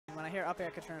hear up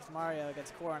air turns Mario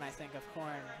against Corrin, I think of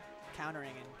Corrin countering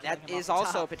and that is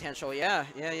also potential. Yeah.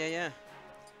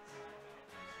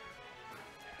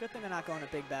 Good thing they're not going to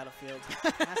big battlefield.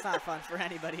 That's not fun for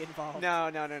anybody involved.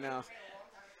 No.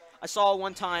 I saw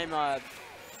one time.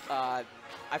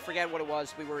 I forget what it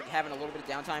was. We were having a little bit of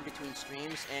downtime between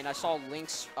streams, and I saw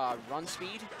Link's run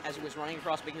speed as he was running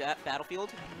across big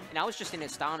battlefield, and I was just in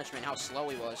astonishment how slow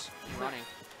he was running.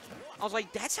 I was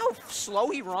like, that's how slow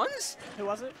he runs? Who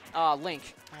was it?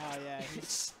 Link. Oh, yeah.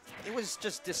 It was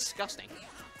just disgusting.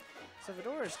 So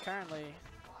Fedora is currently...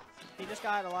 He just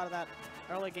got a lot of that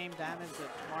early game damage that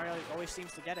Mario always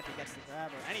seems to get if he gets the grab,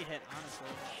 or any hit, honestly.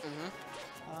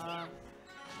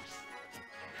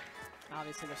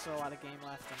 Obviously, there's still a lot of game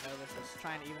left, and Nova's just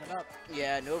trying to even it up.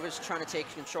 Yeah, Nova's trying to take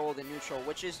control of the neutral,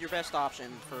 which is your best option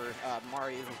for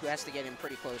Mario, who has to get him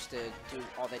pretty close to do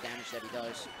all the damage that he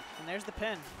does. And there's the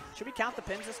pin. Should we count the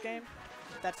pins this game?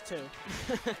 That's 2.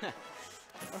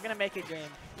 We're going to make a game.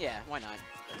 Yeah, why not?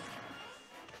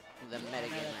 The meta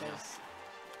game right now.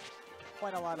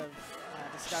 Quite a lot of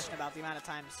discussion about the amount of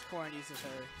times Corrin uses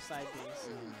her side Bs.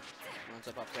 Runs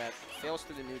up grab, fails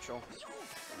through the neutral.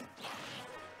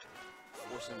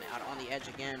 Forcing him out on the edge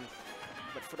again.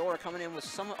 But Fedora coming in with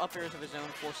some up airs of his own,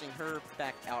 forcing her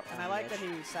back out on the edge. And I like that he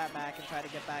sat back and tried to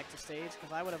get back to stage,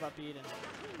 because I would have upbeat and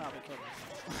probably killed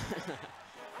myself.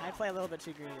 I play a little bit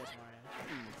too greedy this Mario.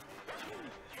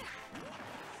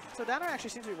 So Downer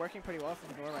actually seems to be working pretty well for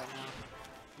Fedora right now.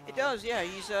 It does, yeah.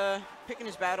 He's picking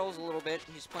his battles a little bit.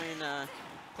 He's playing the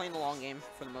long game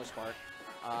for the most part.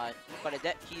 But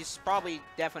he's probably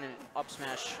definite up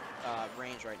smash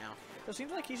range right now. So it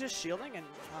seems like he's just shielding, and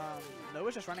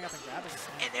Noah's just running up and grabbing.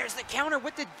 And there's the counter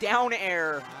with the down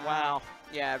air. Wow.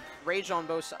 Yeah, rage on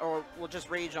both sides, or we'll just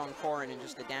rage on Corrin and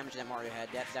just the damage that Mario had.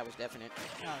 That was definite.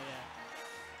 Oh, yeah.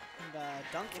 And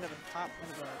dunk into the top,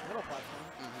 into the middle platform.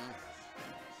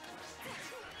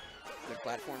 Good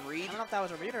platform read. I don't know if that was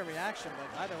a read or a reaction,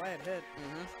 but either way, it hit.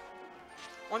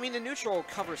 Well, I mean, the neutral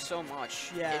covers so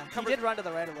much. Yeah, he did run to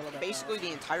the right a little bit. Basically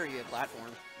the entirety of the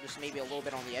platform. Just maybe a little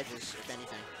bit on the edges, if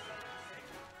anything.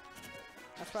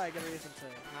 That's probably a good reason to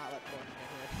not let Corrin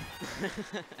get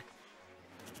hit.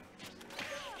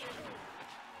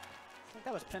 I think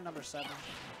that was pin number 7.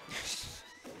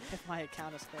 If my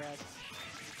account is correct.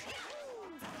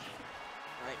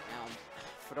 Right now,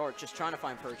 Fedora just trying to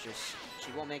find purchase.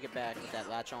 She will make it back with that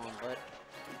latch on, but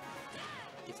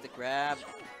gets the grab.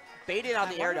 Baited out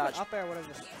the air dodge. Up air would have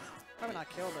just probably not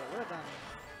killed it. Would have done.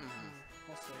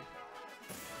 We'll see.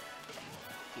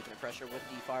 Keeping the pressure with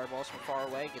the fireballs from far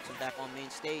away. Gets him back on main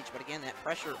stage. But again, that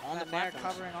pressure on the platform.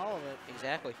 Covering all of it.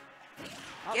 Exactly.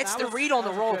 Oh, Gets the read on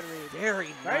the roll. Very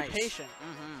nice. patient.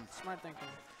 Smart thinking.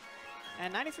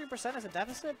 And 93% is a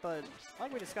deficit, but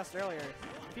like we discussed earlier,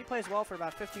 if he plays well for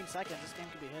about 15 seconds, this game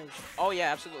could be his. Oh,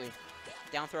 yeah, absolutely.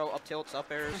 Down throw, up tilts, up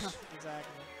airs.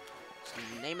 Exactly. It's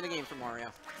the name of the game for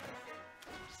Mario.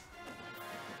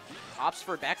 Opts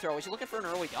for a back throw. Is he looking for an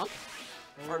early dunk?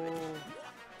 Or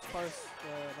it's close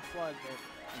the flood, but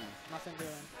nothing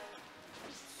doing.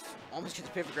 Almost gets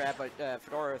a pivot grab, but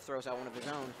Fedora throws out one of his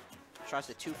own. Tries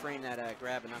to two-frame that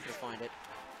grab and not going to find it.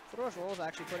 Fedora's roll is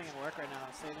actually putting in work right now,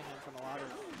 saving him from a lot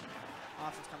of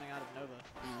options coming out of Nova.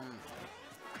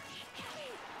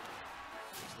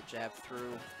 Just the jab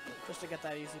through. Just to get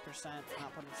that easy percent,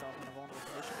 not put himself in a vulnerable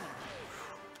position.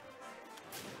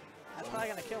 That's probably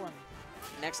going to kill him.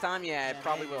 Next time, yeah, it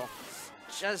probably will.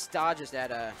 Just dodges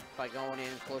that by going in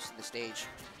close to the stage.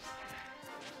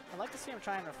 I'd like to see him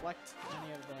try and reflect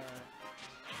any of the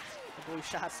blue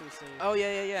shots we see. Oh,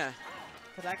 yeah.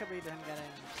 Because that could lead to him getting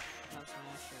up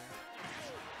smash.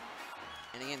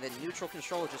 And again, the neutral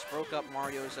controller just broke up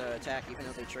Mario's attack, even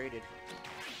though they traded.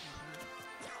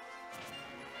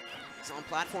 He's on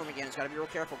platform again. He's got to be real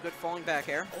careful. Good falling back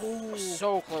air. Oh,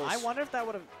 so close. I wonder if that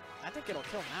would have... I think it'll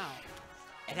kill now.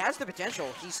 It has the potential.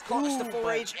 He's close to full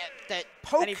rage. That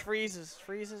poke. And he freezes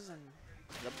and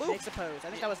the makes a pose. I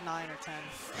think that was 9 or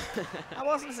 10. That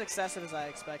wasn't as excessive as I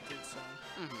expected, so...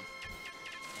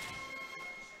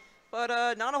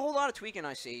 But not a whole lot of tweaking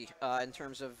I see in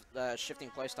terms of shifting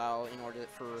playstyle in order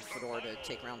for Fedora to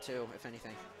take round 2, if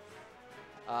anything.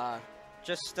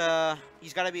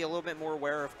 He's got to be a little bit more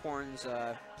aware of Corrin's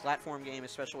platform game,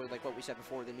 especially like what we said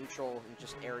before, the neutral and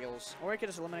just aerials. Or he could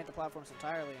just eliminate the platforms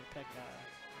entirely and pick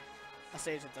a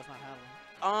stage that does not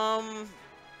have them.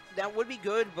 That would be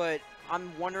good, but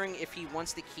I'm wondering if he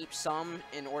wants to keep some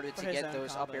in order to get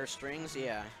those up air strings.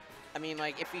 Yeah. I mean,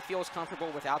 like, if he feels comfortable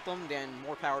without them, then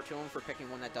more power to him for picking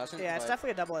one that doesn't. Yeah, it's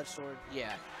definitely a double-edged sword.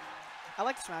 Yeah. I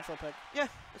like the Smash roll pick. Yeah,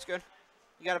 it's good.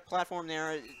 You got a platform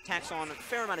there. It tacks on a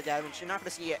fair amount of damage. You're not going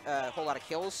to see a whole lot of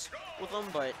kills with him,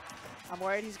 but... I'm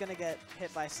worried he's going to get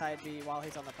hit by side B while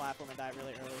he's on the platform and die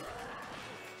really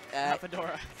early.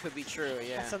 Fedora. Could be true,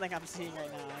 yeah. That's something I'm seeing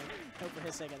right now. I hope for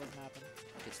his sake it doesn't happen.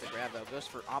 Gets the grab, though. Goes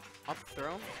for up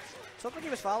throw. So I think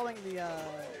he was following the,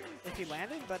 if he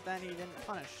landed, but then he didn't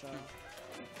punish, so...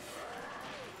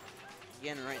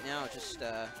 Again, right now, just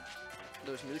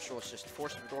those neutrals just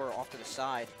force Fedora off to the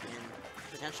side, and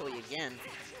potentially again,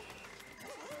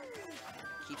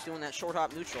 keeps doing that short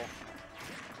hop neutral.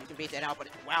 You can bait that out, but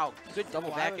wow, good double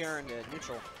back air into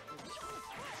neutral.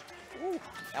 Ooh,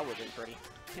 that would have been pretty.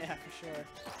 Yeah, for sure.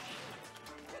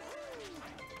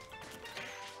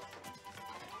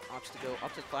 Opts to go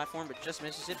up to the platform, but just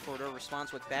misses it. Fedora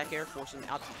responds with back air, forcing him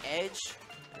out to the edge.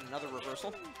 And another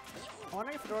reversal. I'm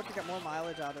wondering if Fedora could get more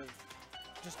mileage out of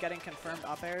just getting confirmed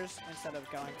up airs instead of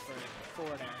going for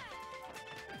forward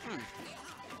air.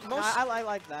 No, I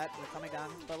like that with coming down,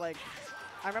 but like,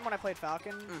 I remember when I played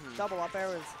Falcon, double up air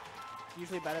was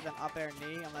usually better than up air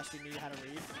knee unless you knew how to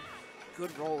read.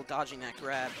 Good roll dodging that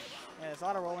grab. Yeah, there's a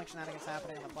lot of rolling shenanigans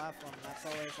happening on the platform, and that's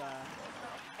always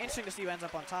interesting to see who ends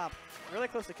up on top. Really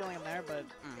close to killing him there, but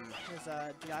his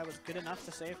DI was good enough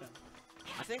to save him.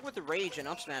 I think with the rage and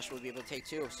up smash we'll be able to take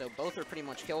too, so both are pretty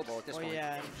much killable at this point.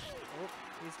 Yeah, and,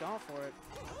 he's going for it.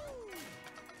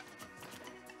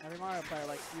 Every Mario player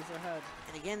likes to use their head.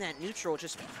 And again, that neutral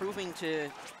just proving to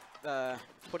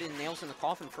put in nails in the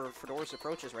coffin for Fedora's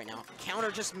approaches right now. Counter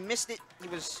just missed it. He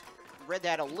read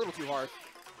that a little too hard.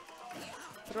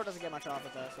 Fedora doesn't get much off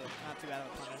of that, so not too bad of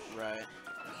a punish. Right.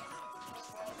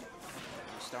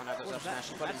 He's throwing out those up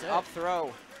smashes, but that's an up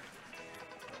throw.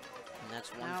 And that's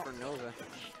one for Nova.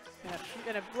 Yeah,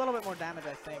 get a little bit more damage,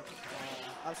 I think.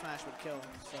 Up smash would kill,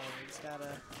 so he's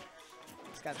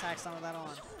gotta tack some of that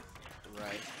on.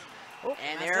 Right. Oh,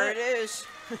 and there it is.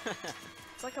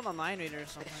 It's like I'm a mind reader or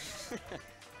something.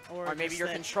 Or maybe you're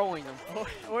controlling them.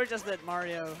 Or just that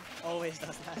Mario always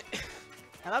does that.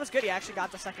 And that was good. He actually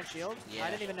got the second shield. Yeah. I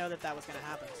didn't even know that that was going to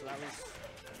happen, so that was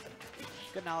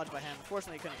good knowledge by him.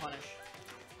 Unfortunately, he couldn't punish.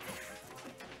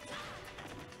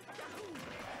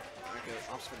 There goes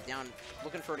opts for the down,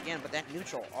 looking for it again, but that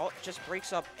neutral just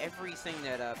breaks up everything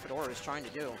that Fedora is trying to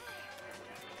do.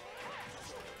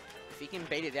 If he can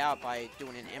bait it out by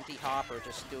doing an empty hop or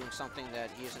just doing something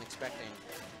that he isn't expecting,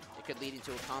 it could lead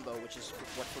into a combo, which is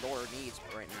what Fedora needs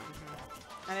right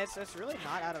now. And it's really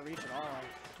not out of reach at all.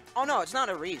 Oh no, it's not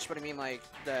a reach, but I mean, like,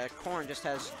 the Corrin just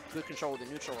has good control of the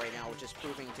neutral right now, which is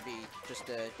proving to be just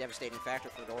a devastating factor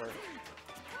for Fedora.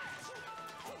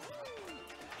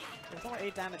 There's only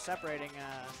 8 damage separating.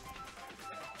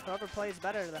 Whoever plays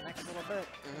better the next little bit.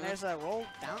 And there's a roll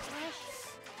down smash.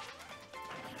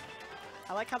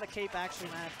 I like how the cape actually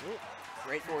matched. Ooh.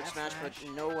 Great forward smash, but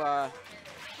no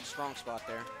strong spot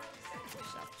there.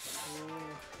 So.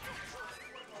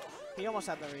 He almost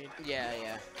had the read. Yeah,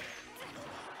 yeah.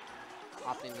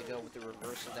 Opting to go with the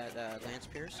reverse of that Lance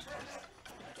Pierce.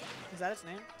 Is that its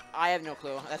name? I have no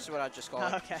clue. That's what I just call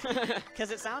it. Okay.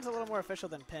 Because it sounds a little more official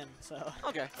than pin, so.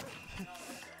 Okay.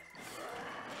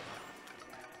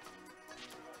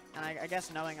 And I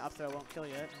guess knowing up throw won't kill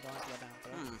you and going to go down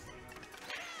throw.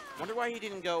 Wonder why he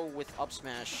didn't go with up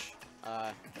smash.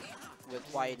 With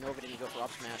why Nova didn't go for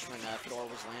up smash when Fedora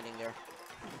was landing there.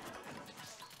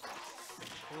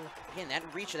 Ooh. Again, that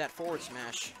reach of that forward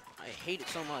smash. I hate it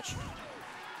so much.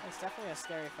 It's definitely a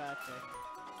scary factor.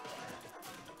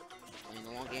 In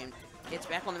the long game, gets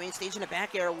back on the main stage, and a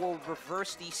back air will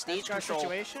reverse the stage control.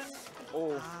 Situation?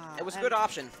 Oh, it was a good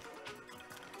option.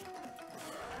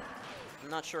 I'm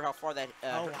not sure how far that.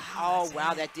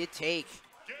 Wow, that did take.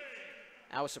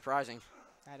 That was surprising.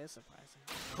 That is surprising.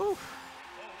 Whew.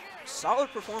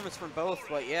 Solid performance from both,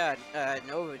 but yeah,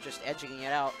 Nova just edging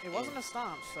it out. It wasn't a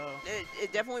stomp, so.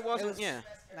 It definitely wasn't, it was yeah.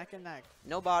 Neck and neck.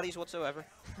 No bodies whatsoever.